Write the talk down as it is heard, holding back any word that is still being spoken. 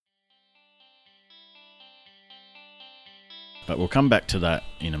But we'll come back to that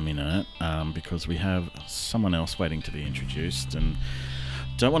in a minute because we have someone else waiting to be introduced, and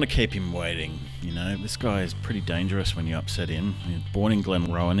don't want to keep him waiting. You know, this guy is pretty dangerous when you upset him. He was born in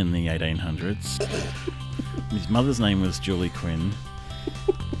Glenrowan in the 1800s. His mother's name was Julie Quinn,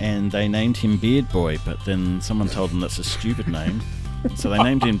 and they named him Beard Boy, but then someone told him that's a stupid name, so they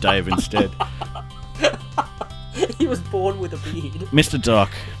named him Dave instead. He was born with a beard. Mr.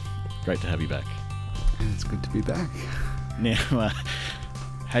 Doc, great to have you back. It's good to be back. Now,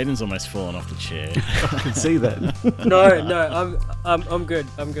 Hayden's almost fallen off the chair. I can see that. No, I'm good.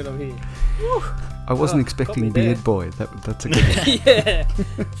 I'm here. Woo. I wasn't expecting Beard Boy. That's a good one. Yeah.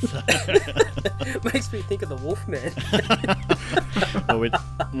 Makes me think of the Wolfman. Well, we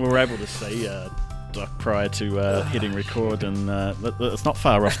were able to see Doc prior to hitting record, and it's not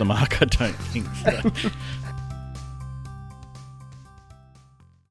far off the mark, I don't think. So.